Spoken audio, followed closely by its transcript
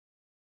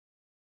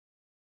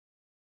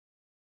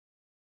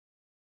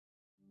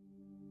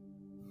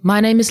My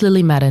name is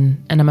Lily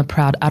Madden, and I'm a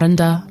proud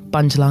Aranda,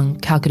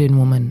 Bundjalung, Kalkadoon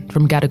woman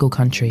from Gadigal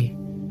country.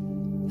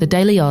 The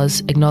Daily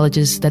Oz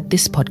acknowledges that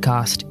this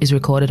podcast is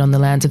recorded on the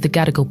lands of the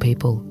Gadigal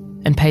people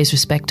and pays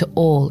respect to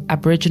all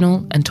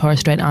Aboriginal and Torres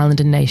Strait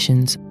Islander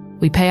nations.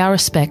 We pay our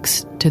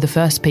respects to the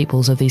First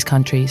Peoples of these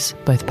countries,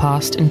 both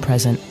past and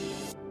present.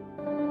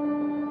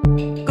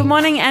 Good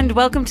morning and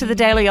welcome to the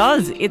Daily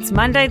Oz. It's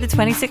Monday the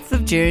 26th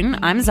of June.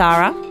 I'm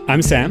Zara.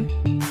 I'm Sam.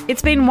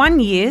 It's been 1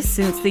 year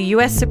since the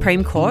US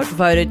Supreme Court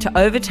voted to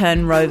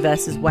overturn Roe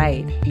v.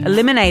 Wade,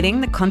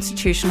 eliminating the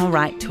constitutional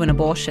right to an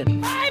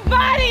abortion. My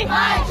body,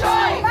 my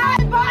choice. My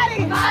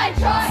body, my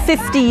choice.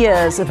 50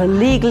 years of a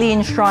legally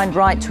enshrined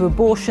right to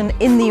abortion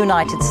in the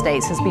United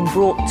States has been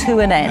brought to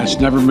an end. It's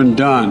never been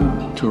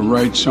done to a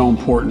right so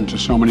important to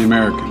so many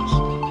Americans.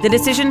 The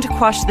decision to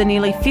quash the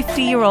nearly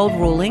 50-year-old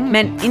ruling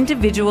meant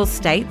individual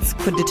states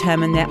could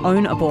determine their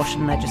own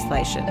abortion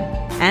legislation.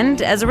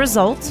 And as a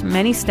result,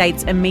 many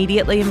states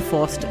immediately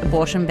enforced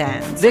abortion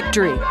bans.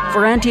 Victory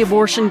for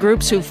anti-abortion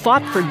groups who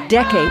fought for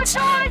decades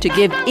to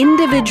give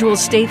individual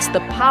states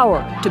the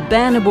power to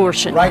ban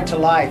abortion. Right to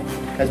life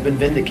has been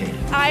vindicated.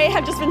 I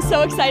have just been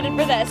so excited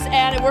for this,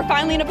 and we're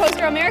finally in a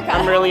poster America.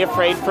 I'm really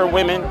afraid for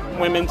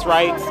women's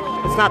rights.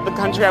 It's not the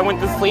country I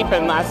went to sleep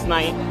in last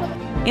night.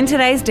 In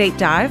today's Deep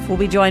Dive, we'll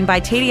be joined by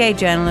TDA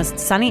journalist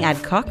Sunny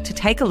Adcock to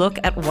take a look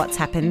at what's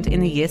happened in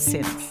the year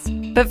since.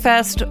 But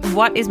first,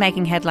 what is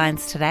making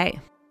headlines today?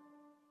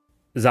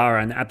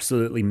 Zara, an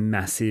absolutely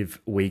massive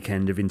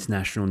weekend of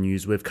international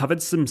news. We've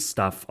covered some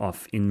stuff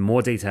off in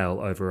more detail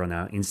over on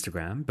our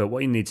Instagram, but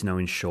what you need to know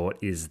in short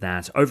is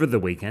that over the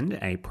weekend,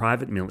 a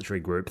private military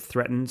group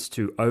threatened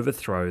to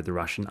overthrow the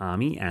Russian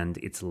army and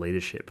its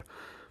leadership.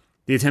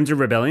 The attempted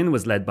rebellion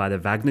was led by the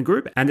Wagner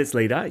Group and its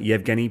leader,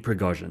 Yevgeny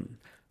Prigozhin.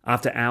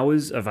 After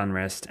hours of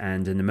unrest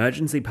and an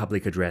emergency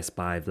public address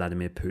by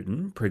Vladimir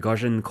Putin,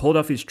 Prigozhin called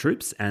off his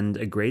troops and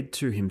agreed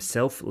to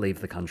himself leave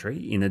the country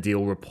in a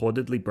deal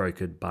reportedly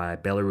brokered by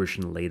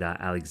Belarusian leader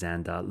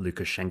Alexander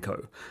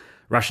Lukashenko.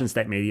 Russian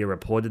state media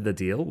reported the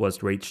deal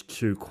was reached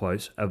to,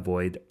 quote,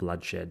 avoid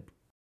bloodshed.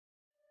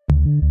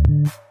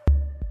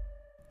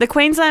 The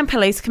Queensland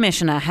Police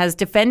Commissioner has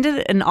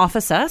defended an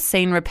officer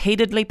seen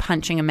repeatedly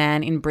punching a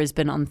man in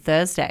Brisbane on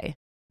Thursday.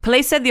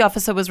 Police said the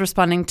officer was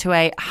responding to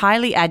a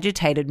highly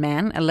agitated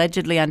man,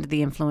 allegedly under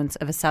the influence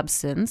of a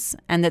substance,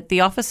 and that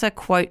the officer,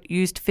 quote,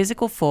 used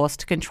physical force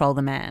to control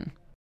the man.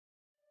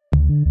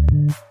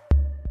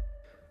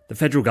 The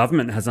federal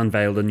government has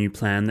unveiled a new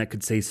plan that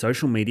could see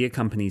social media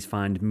companies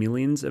fined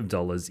millions of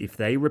dollars if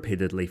they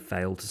repeatedly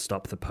fail to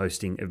stop the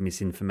posting of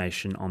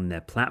misinformation on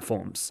their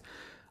platforms.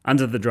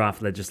 Under the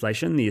draft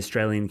legislation, the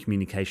Australian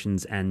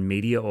Communications and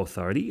Media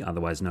Authority,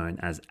 otherwise known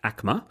as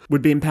ACMA,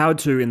 would be empowered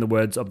to, in the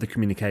words of the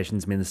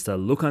Communications Minister,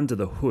 look under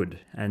the hood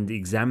and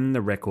examine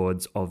the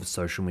records of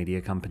social media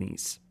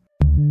companies.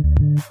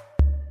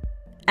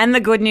 And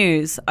the good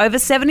news, over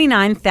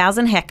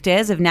 79,000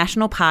 hectares of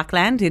national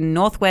parkland in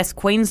northwest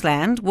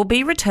Queensland will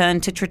be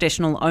returned to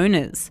traditional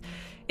owners.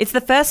 It's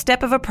the first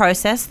step of a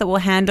process that will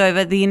hand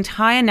over the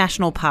entire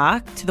national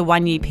park to the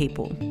Wanyee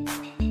people.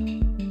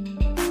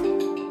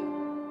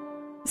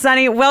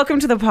 Sunny, welcome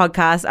to the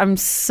podcast. I'm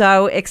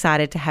so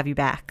excited to have you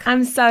back.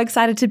 I'm so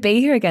excited to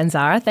be here again,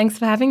 Zara. Thanks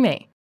for having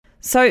me.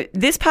 So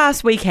this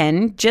past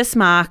weekend just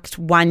marked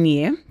 1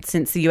 year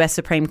since the US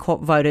Supreme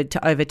Court voted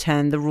to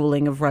overturn the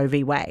ruling of Roe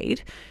v.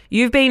 Wade.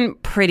 You've been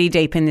pretty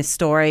deep in this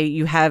story.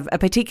 You have a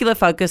particular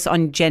focus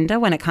on gender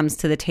when it comes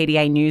to the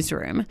TDA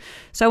newsroom.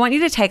 So I want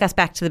you to take us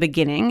back to the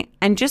beginning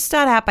and just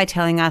start out by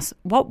telling us,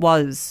 what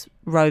was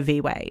Roe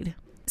v. Wade?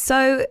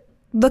 So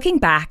looking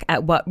back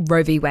at what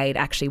Roe v. Wade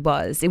actually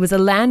was, it was a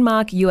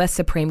landmark US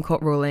Supreme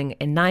Court ruling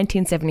in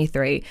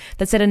 1973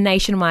 that set a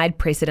nationwide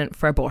precedent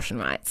for abortion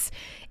rights.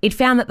 It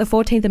found that the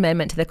 14th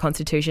Amendment to the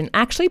Constitution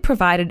actually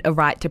provided a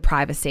right to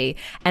privacy,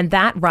 and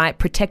that right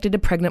protected a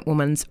pregnant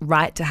woman's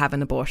right to have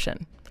an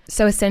abortion.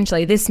 So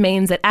essentially, this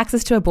means that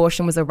access to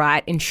abortion was a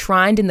right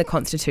enshrined in the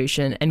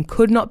Constitution and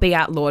could not be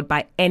outlawed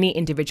by any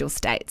individual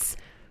states.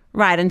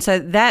 Right, and so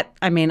that,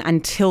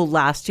 until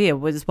last year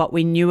was what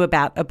we knew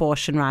about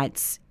abortion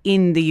rights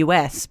in the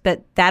US,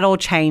 but that all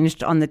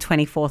changed on the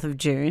 24th of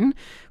June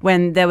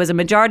when there was a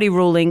majority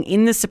ruling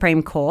in the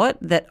Supreme Court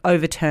that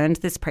overturned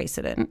this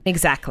precedent.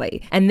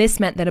 Exactly, and this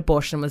meant that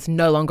abortion was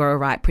no longer a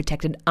right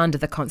protected under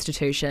the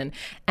Constitution,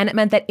 and it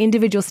meant that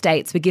individual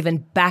states were given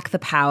back the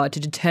power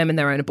to determine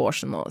their own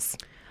abortion laws.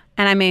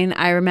 And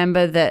I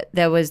remember that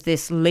there was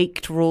this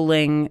leaked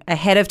ruling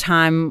ahead of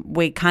time.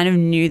 We kind of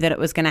knew that it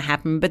was going to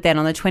happen, but then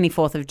on the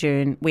 24th of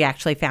June, we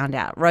actually found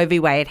out Roe v.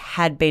 Wade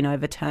had been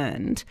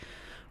overturned.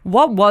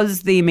 What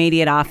was the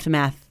immediate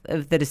aftermath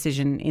of the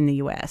decision in the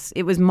US?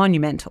 It was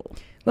monumental.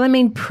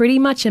 Well, pretty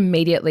much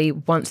immediately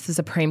once the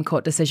Supreme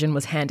Court decision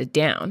was handed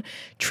down,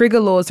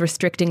 trigger laws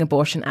restricting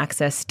abortion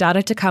access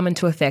started to come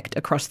into effect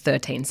across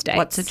 13 states.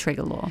 What's a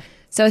trigger law?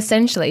 So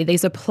essentially,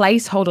 these are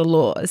placeholder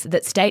laws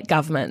that state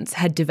governments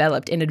had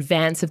developed in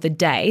advance of the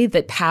day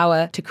that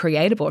power to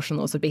create abortion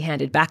laws would be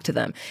handed back to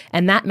them.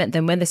 And that meant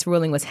that when this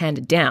ruling was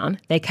handed down,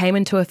 they came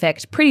into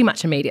effect pretty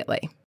much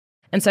immediately.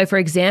 And so, for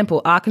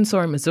example, Arkansas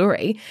and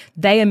Missouri,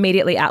 they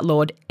immediately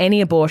outlawed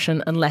any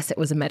abortion unless it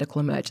was a medical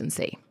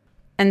emergency.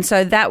 And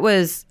so that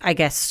was, I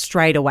guess,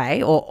 straight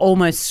away or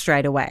almost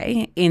straight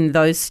away in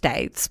those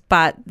states.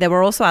 But there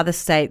were also other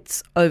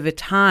states over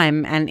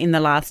time and in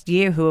the last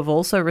year who have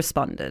also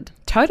responded.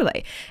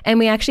 Totally. And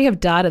we actually have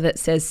data that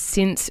says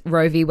since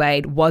Roe v.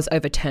 Wade was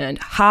overturned,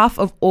 half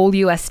of all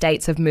US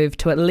states have moved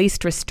to at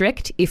least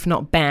restrict, if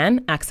not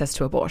ban, access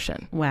to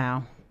abortion.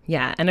 Wow.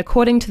 Yeah, and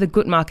according to the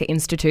Guttmacher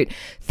Institute,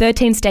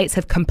 13 states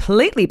have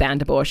completely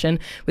banned abortion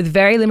with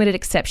very limited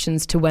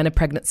exceptions to when a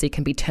pregnancy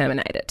can be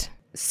terminated.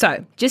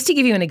 So, just to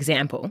give you an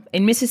example,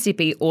 in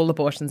Mississippi, all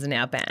abortions are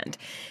now banned,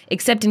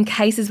 except in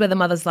cases where the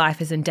mother's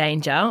life is in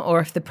danger or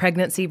if the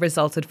pregnancy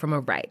resulted from a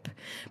rape,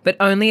 but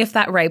only if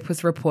that rape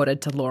was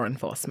reported to law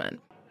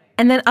enforcement.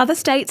 And then other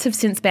states have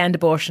since banned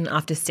abortion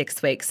after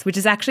 6 weeks, which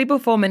is actually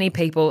before many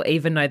people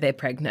even know they're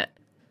pregnant.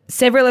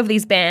 Several of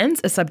these bans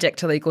are subject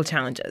to legal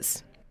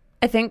challenges.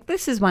 I think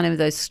this is one of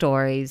those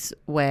stories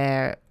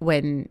where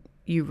when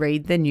you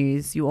read the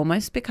news, you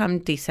almost become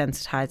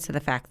desensitized to the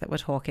fact that we're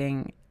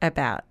talking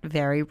about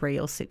very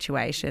real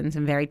situations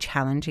and very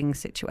challenging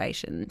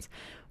situations.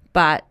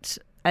 But,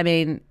 I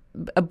mean,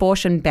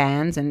 abortion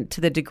bans, and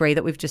to the degree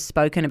that we've just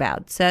spoken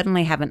about,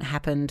 certainly haven't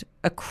happened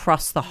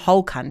across the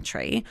whole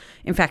country.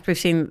 In fact, we've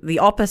seen the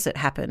opposite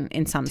happen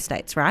in some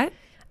states, right?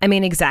 I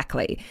mean,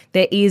 exactly.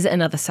 There is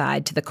another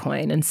side to the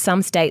coin, and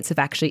some states have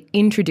actually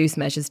introduced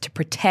measures to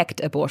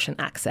protect abortion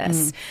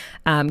access.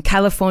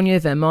 California,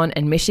 Vermont,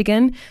 and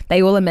Michigan,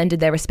 they all amended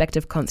their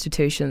respective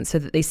constitutions so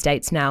that these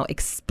states now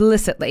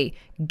explicitly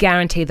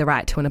guarantee the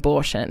right to an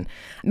abortion.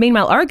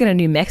 Meanwhile, Oregon and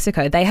New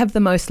Mexico, they have the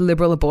most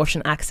liberal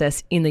abortion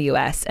access in the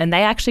US, and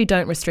they actually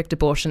don't restrict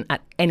abortion at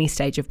any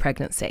stage of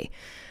pregnancy.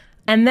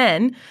 And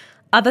then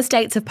other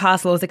states have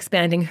passed laws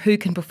expanding who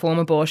can perform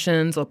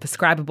abortions or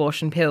prescribe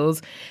abortion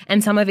pills,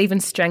 and some have even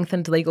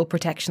strengthened legal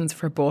protections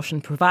for abortion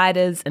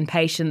providers and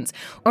patients,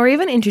 or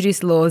even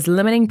introduced laws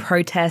limiting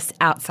protests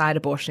outside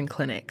abortion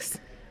clinics.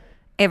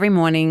 Every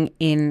morning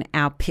in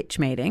our pitch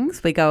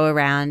meetings, we go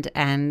around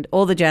and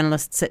all the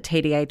journalists at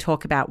TDA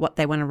talk about what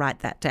they want to write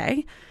that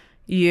day.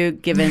 You,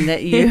 given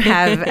that you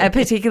have a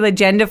particular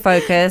gender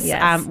focus,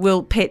 Yes.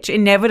 will pitch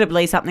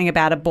inevitably something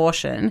about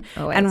abortion.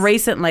 Always. And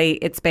recently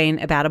it's been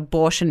about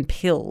abortion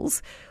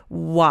pills.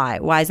 Why?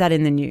 Why is that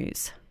in the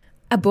news?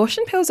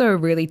 Abortion pills are a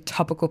really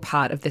topical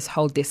part of this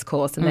whole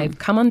discourse, and they've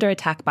come under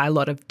attack by a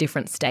lot of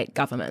different state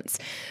governments.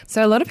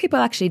 So a lot of people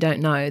actually don't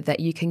know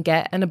that you can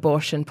get an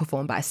abortion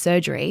performed by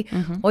surgery,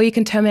 or you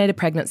can terminate a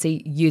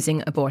pregnancy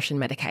using abortion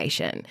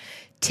medication.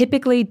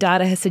 Typically,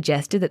 data has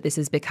suggested that this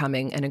is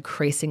becoming an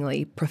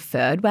increasingly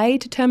preferred way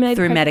to terminate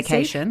Through a pregnancy.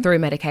 medication. Through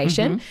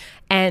medication.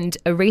 And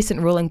a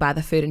recent ruling by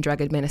the Food and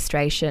Drug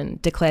Administration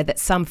declared that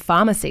some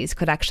pharmacies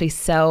could actually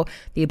sell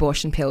the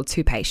abortion pill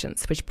to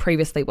patients, which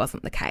previously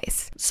wasn't the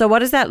case. So what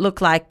does that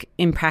look like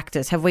in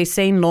practice? Have we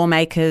seen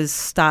lawmakers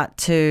start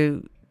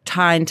to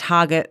try and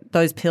target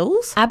those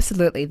pills?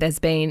 Absolutely. There's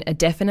been a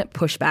definite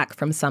pushback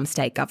from some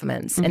state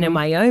governments. And in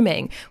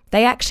Wyoming,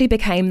 they actually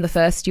became the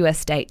first US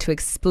state to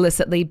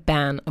explicitly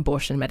ban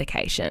abortion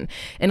medication.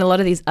 In a lot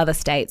of these other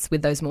states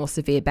with those more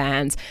severe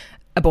bans,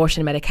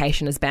 abortion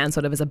medication is banned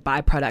sort of as a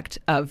byproduct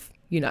of,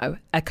 you know,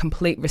 a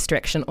complete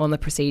restriction on the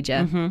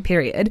procedure,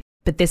 period.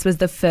 But this was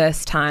the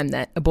first time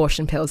that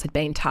abortion pills had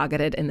been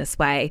targeted in this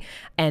way.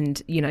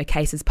 And, you know,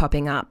 cases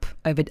popping up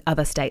over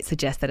other states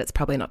suggest that it's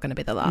probably not going to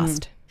be the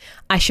last.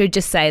 I should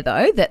just say,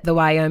 though, that the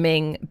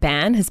Wyoming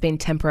ban has been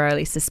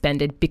temporarily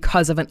suspended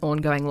because of an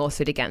ongoing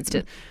lawsuit against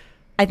it.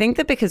 I think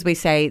that because we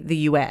say the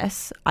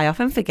US, I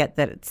often forget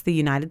that it's the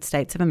United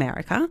States of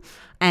America,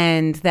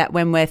 and that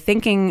when we're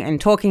thinking and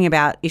talking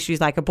about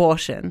issues like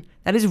abortion,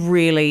 that is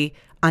really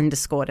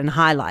underscored and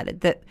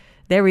highlighted, that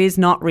there is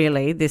not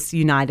really this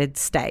United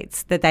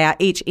States, that they are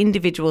each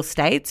individual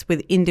states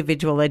with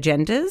individual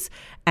agendas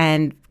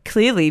and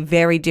clearly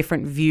very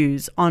different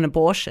views on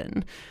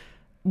abortion.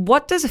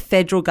 What does a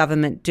federal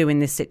government do in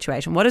this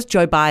situation? What does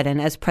Joe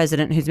Biden, as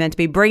president, who's meant to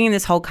be bringing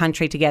this whole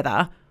country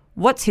together,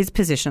 what's his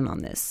position on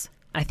this?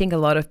 I think a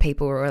lot of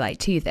people will relate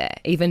to you there.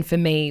 Even for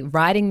me,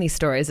 writing these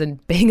stories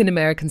and being an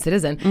American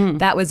citizen,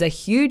 that was a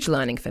huge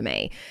learning for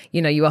me.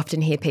 You know, you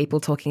often hear people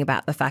talking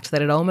about the fact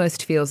that it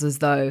almost feels as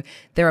though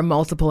there are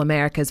multiple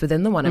Americas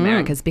within the one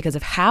Americas because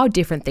of how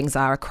different things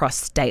are across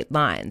state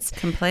lines.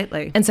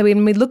 Completely. And so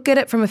when we look at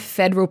it from a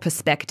federal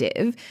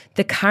perspective,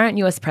 the current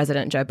US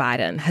president, Joe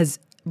Biden, has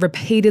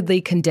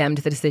repeatedly condemned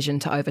the decision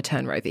to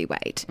overturn Roe v.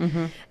 Wade.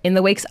 In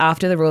the weeks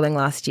after the ruling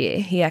last year,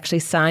 he actually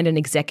signed an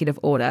executive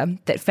order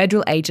that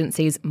federal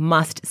agencies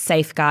must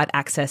safeguard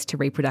access to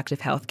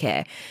reproductive health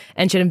care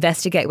and should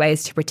investigate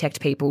ways to protect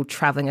people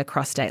travelling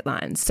across state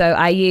lines. So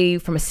i.e.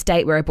 from a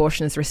state where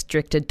abortion is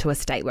restricted to a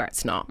state where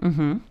it's not.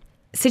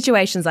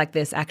 Situations like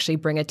this actually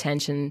bring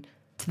attention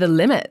to the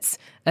limits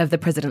of the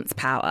president's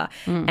power.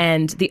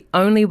 And the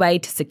only way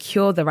to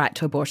secure the right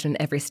to abortion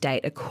in every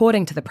state,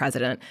 according to the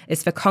president,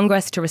 is for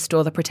Congress to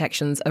restore the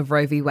protections of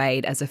Roe v.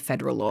 Wade as a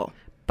federal law.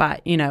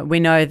 But, you know,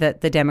 we know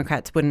that the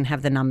Democrats wouldn't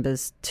have the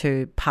numbers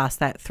to pass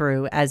that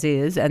through as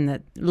is, and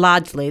that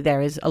largely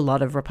there is a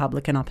lot of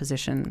Republican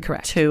opposition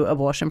to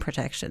abortion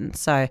protection.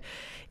 So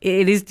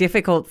it is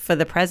difficult for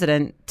the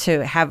president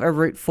to have a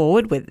route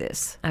forward with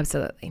this.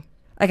 Absolutely.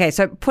 Okay,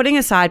 so putting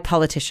aside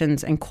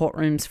politicians and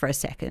courtrooms for a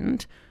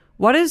second,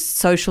 what does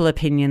social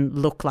opinion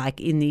look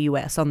like in the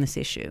US on this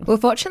issue? Well,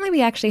 fortunately,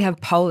 we actually have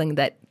polling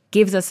that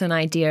gives us an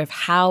idea of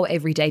how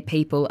everyday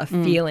people are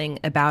feeling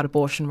about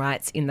abortion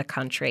rights in the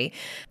country.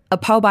 A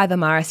poll by the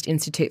Marist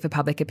Institute for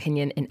Public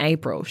Opinion in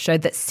April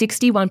showed that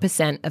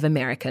 61% of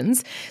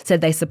Americans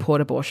said they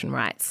support abortion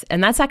rights.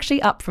 And that's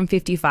actually up from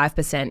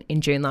 55%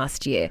 in June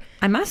last year.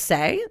 I must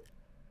say,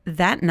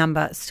 that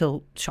number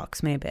still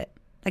shocks me a bit.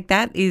 Like,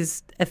 that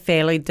is a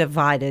fairly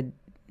divided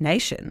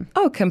nation.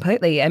 Oh,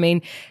 completely. I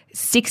mean,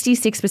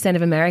 66%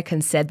 of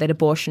Americans said that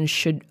abortion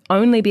should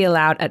only be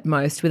allowed at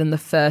most within the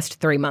first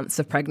 3 months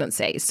of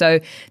pregnancy.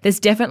 So there's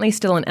definitely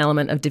still an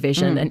element of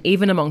division, and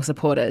even among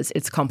supporters,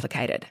 it's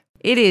complicated.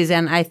 It is,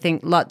 and I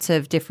think lots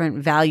of different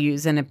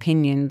values and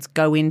opinions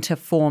go into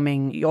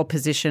forming your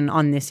position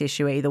on this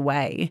issue either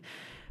way.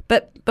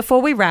 But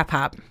before we wrap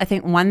up, I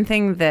think one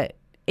thing that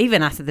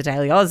even us at the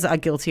Daily Oz are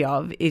guilty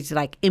of is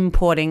like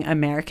importing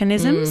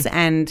Americanisms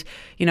and,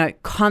 you know,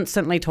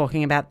 constantly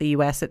talking about the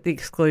US at the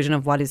exclusion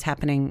of what is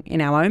happening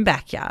in our own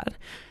backyard.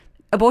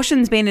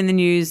 Abortion's been in the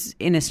news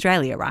in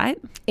Australia, right?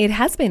 It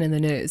has been in the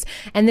news.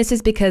 And this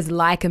is because,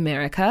 like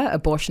America,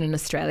 abortion in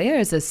Australia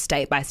is a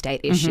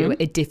state-by-state issue.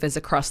 It differs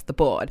across the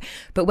board.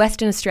 But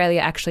Western Australia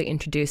actually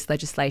introduced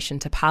legislation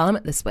to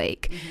Parliament this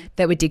week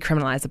that would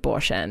decriminalise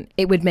abortion.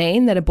 It would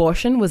mean that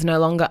abortion was no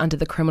longer under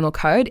the criminal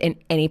code in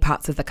any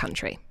parts of the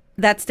country.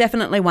 That's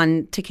definitely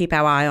one to keep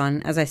our eye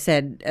on. As I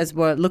said, as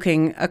we're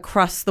looking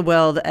across the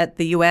world at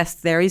the US,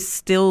 there is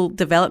still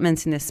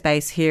developments in this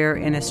space here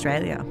in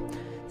Australia.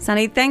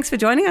 Sunny, thanks for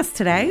joining us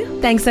today.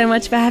 Thanks so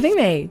much for having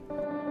me.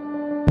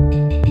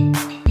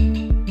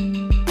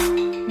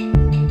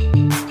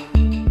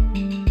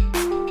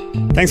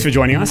 Thanks for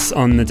joining us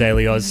on the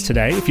Daily Oz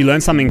today. If you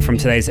learned something from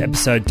today's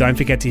episode, don't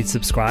forget to hit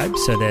subscribe.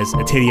 So there's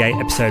a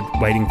TDA episode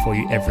waiting for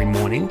you every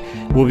morning.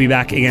 We'll be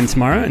back again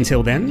tomorrow.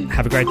 Until then,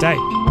 have a great day.